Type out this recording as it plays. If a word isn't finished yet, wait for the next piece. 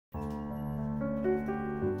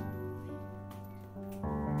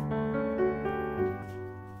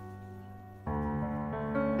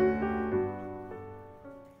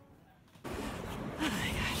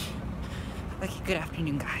Good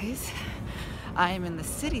afternoon, guys. I am in the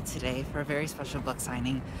city today for a very special book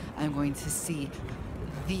signing. I'm going to see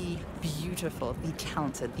the beautiful, the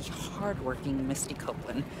talented, the hardworking Misty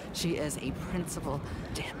Copeland. She is a principal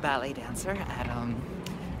ballet dancer at,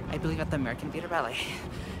 I believe at the American Theater Ballet.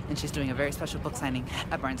 And she's doing a very special book signing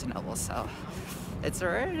at Barnes & Noble. So it's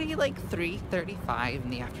already like 3:35 in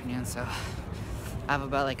the afternoon, so I have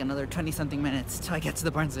about like another 20-something minutes till I get to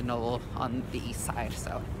the Barnes & Noble on the east side,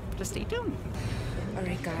 so just stay tuned.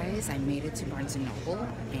 Alright guys, I made it to Barnes & Noble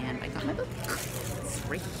and I got my book. It's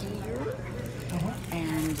right here.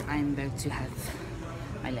 And I'm about to have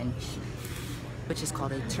my lunch, which is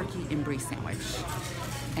called a turkey embrace sandwich.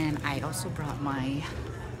 And I also brought my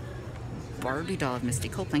Barbie doll of Misty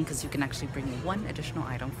Copeland because you can actually bring one additional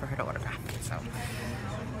item for her to autograph. So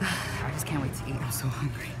I just can't wait to eat. I'm so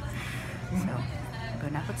hungry. So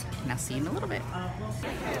bon appetit. Now see you in a little bit.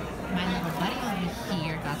 My little buddy over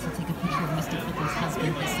here got to take a picture of Misty Copeland's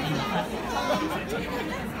husband.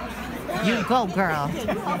 You go, girl.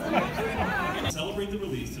 Celebrate the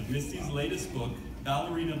release of Misty's latest book,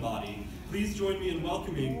 Ballerina Body. Please join me in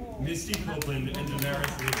welcoming Misty Copeland and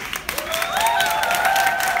Damaris Lee.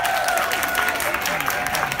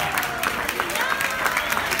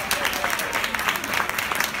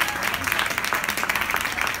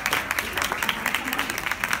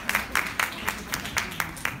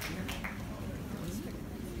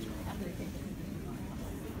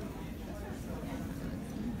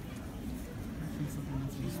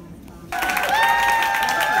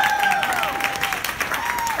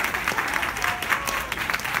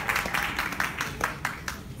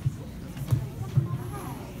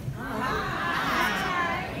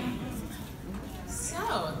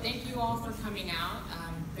 Thank you all for coming out.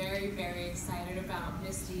 I'm very excited about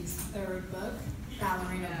Misty's third book,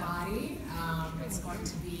 Ballerina Body. It's going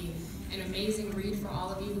to be an amazing read for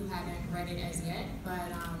all of you who haven't read it as yet, but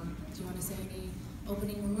do you want to say any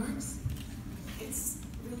opening remarks? It's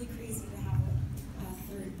really crazy to have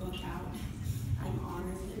a third book out. I'm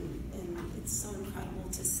honored and it's so incredible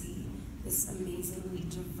to see this amazingly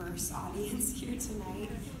diverse audience here tonight,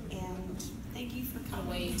 and thank you for coming. A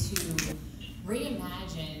way to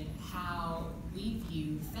reimagine how we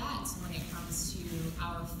view fats when it comes to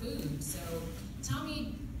our food. So tell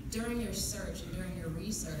me, during your search and during your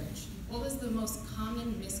research, what was the most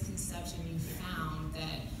common misconception you found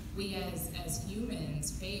that we as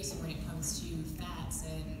humans face when it comes to fats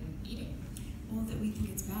and eating? Well, that we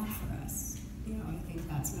think it's bad for us. You know, I think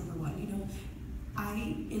that's number one. You know,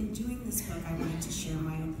 in doing this book, I wanted to share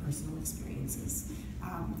my own personal experiences.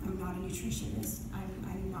 I'm not a nutritionist.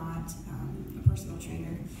 I'm not a personal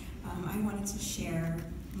trainer. I wanted to share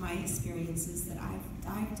my experiences that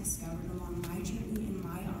I've discovered along my journey and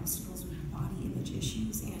my obstacles with body image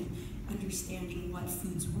issues and understanding what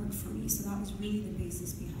foods work for me. So that was really the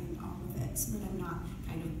basis behind all of it, so that I'm not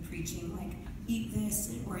kind of preaching like, eat this,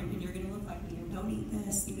 and you're going to look like me, or don't eat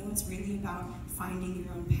this. You know, it's really about finding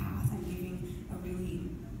your own path. I'm giving a really,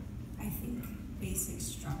 I think, basic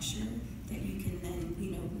structure that you can then,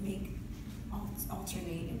 you know, make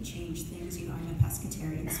alternate and change things. You know, I'm a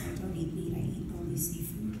pescatarian, so I don't eat meat, I eat only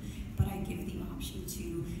seafood, but I give the option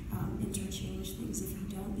to interchange things if you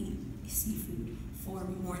don't eat seafood for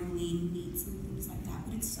more lean meats and things like that.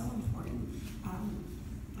 But it's so important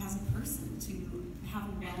as a person to have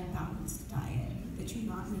a well-balanced diet, that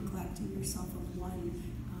you're not neglecting yourself of one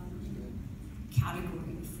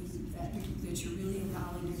category of food, that you're really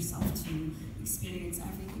allowing yourself to experience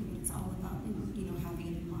everything, but it's all about, you know, having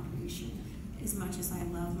it in moderation. As much as I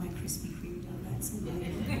love my Krispy Kreme donuts and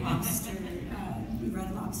my lobster,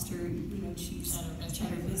 red lobster, you know,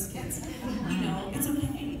 cheddar biscuits, you know, it's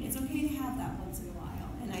okay. It's okay to have that once in a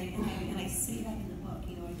while. And I say that in the book.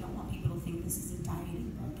 You know, I don't want people to think this is a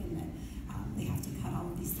dieting book and that they have to cut all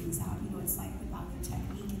of these things out. You know, it's like the ballet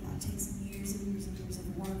technique, and that takes years and years and years of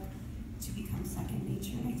work to become second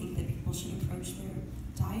nature. And I think that people should approach their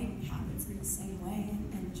dieting habits in the same way,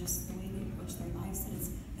 and just the way they approach their lives, that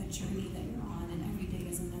it's a journey that you're on, and every day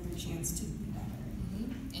is another chance to be better.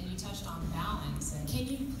 And you touched on balance. And can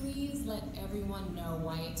you please let everyone know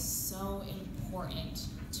why it's so important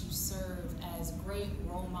to serve as great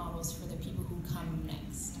role models for the people who come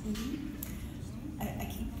next? I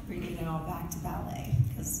keep bringing it all back to ballet,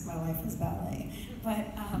 because my life is ballet.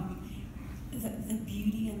 But the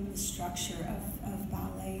beauty and the structure of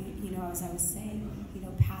ballet, you know, as I was saying, you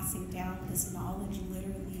know, passing down this knowledge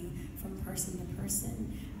literally from person to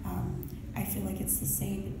person. I feel like it's the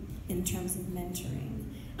same in terms of mentoring.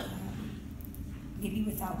 Maybe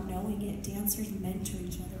without knowing it, dancers mentor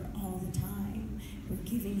each other all the time. we're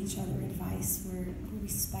giving each other advice, we're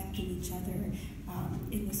respecting each other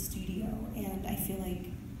in the studio, and I feel like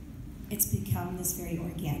it's become this very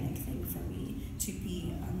organic thing for me to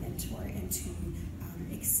be a mentor and to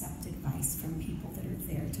accept advice from people that are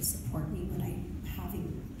there to support me when I'm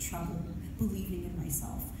having trouble believing in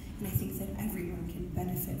myself. And I think that everyone can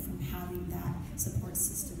benefit from having that support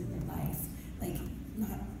system in their life. Like,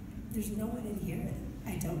 there's no one in here,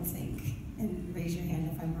 I don't think, and raise your hand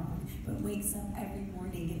if I'm wrong, but wakes up every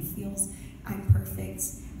morning and feels I'm perfect,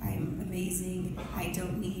 I'm amazing, I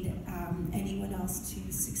don't need anyone else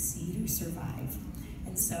to succeed or survive.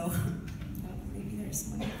 And so, maybe there's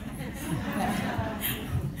someone out there.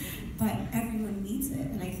 But everyone needs it,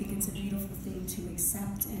 and I think it's a beautiful thing to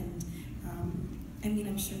accept. And I mean,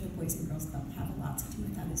 I'm sure the Boys and Girls Club have a lot to do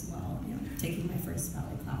with that as well. You know, taking my first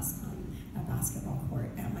ballet class on a basketball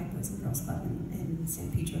court at my Boys and Girls Club in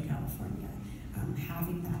San Pedro, California.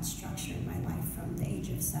 Having that structure in my life from the age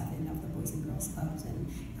of 7 of the Boys and Girls Clubs, and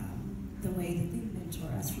the way that they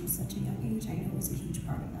mentor us from such a young age, I know was a huge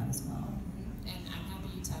part of that as well. And I'm happy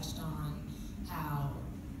you touched on how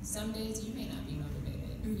some days you may not be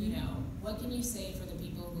motivated. Mm-hmm. You know, what can you say for the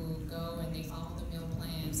people who go and they follow the meal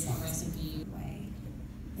plans, the recipe? Way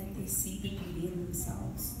that they see the beauty in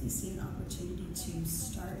themselves. They see an opportunity to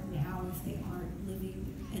start now if they aren't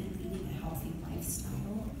living and leading a healthy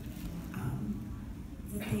lifestyle.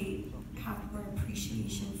 That they have more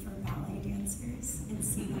appreciation for ballet dancers and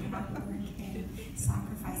see the hard work and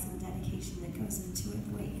sacrifice and dedication that goes into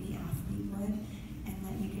it the way any athlete would, and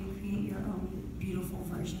that you can create your own beautiful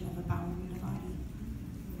version of a ballerina body.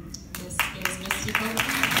 This is Misty Copeland.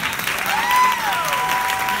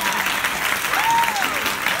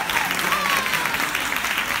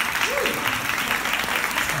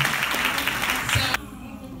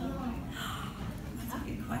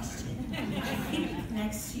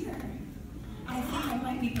 Next year. I think I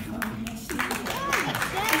might be performing next year.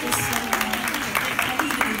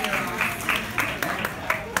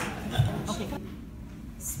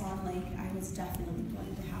 Swan Lake, I was definitely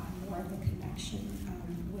going to have more of a connection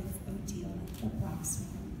with Odile, the Black Swan.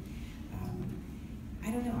 I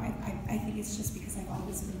don't know, I think it's just because I've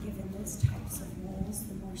always been given those types of roles,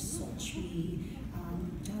 the more sultry,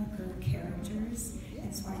 darker characters.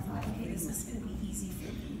 And so I thought, okay, this is going to be easy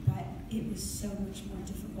for me, but it was so much more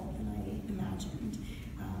difficult than I imagined.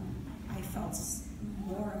 I felt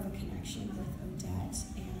more of a connection with Odette,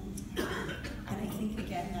 and I think,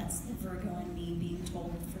 again, that's the Virgo in me being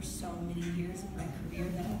told for so many years of my career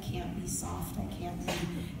that I can't be soft, I can't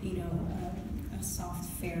be, you know, a soft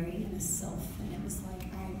fairy and a sylph, and it was like,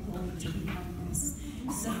 I'm going to become this.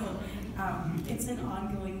 So it's an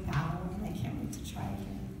ongoing battle, and I can't wait to try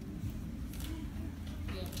again.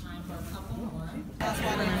 We have time for a couple more.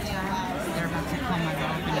 They're about to come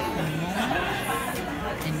around in a few moments.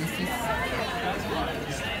 And this is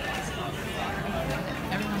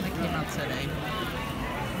everyone that came out today.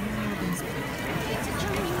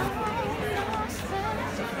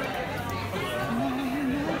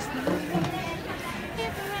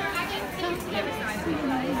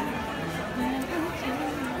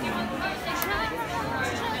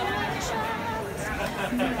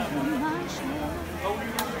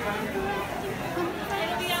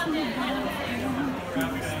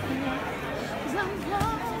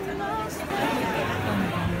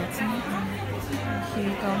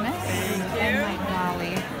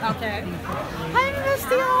 Okay. Hi,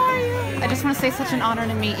 Misty, how are you? I just want to say it's such an honor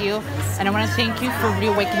to meet you, and I want to thank you for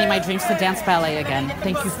reawakening my dreams to dance ballet again.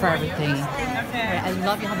 Thank you for everything. Okay. I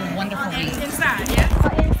love you. Have a wonderful week. Inside, yeah?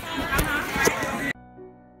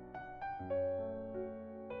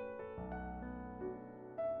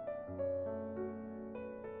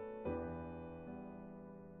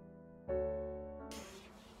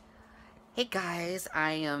 Hey guys,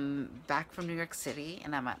 I am back from New York City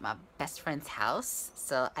and I'm at my best friend's house.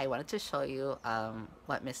 So I wanted to show you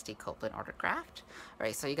what Misty Copeland autographed.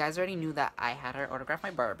 Alright, so you guys already knew that I had her autograph my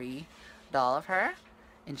Barbie doll of her.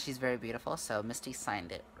 And she's very beautiful, so Misty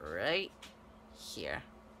signed it right here.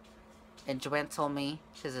 And Joanne told me,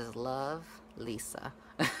 she says, love, Lisa.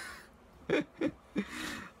 Oh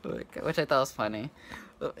my God, which I thought was funny.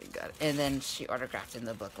 Oh my God. And then she autographed in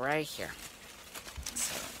the book right here.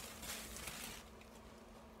 So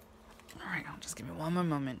alright, just give me one more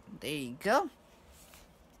moment. There you go.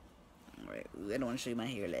 Alright, I don't want to show you my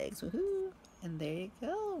hair legs. Woohoo! And there you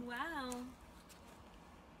go. Wow.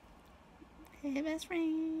 Hey, best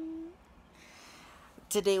friend.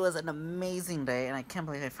 Today was an amazing day, and I can't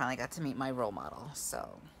believe I finally got to meet my role model.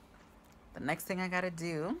 So, the next thing I gotta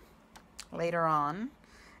do later on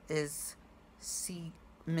is see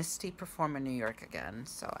Misty perform in New York again,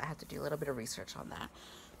 so I had to do a little bit of research on that.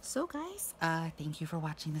 So guys, thank you for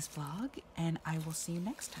watching this vlog, and I will see you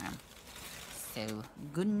next time. So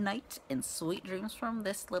good night and sweet dreams from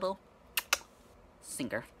this little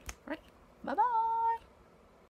singer. Right? Bye bye.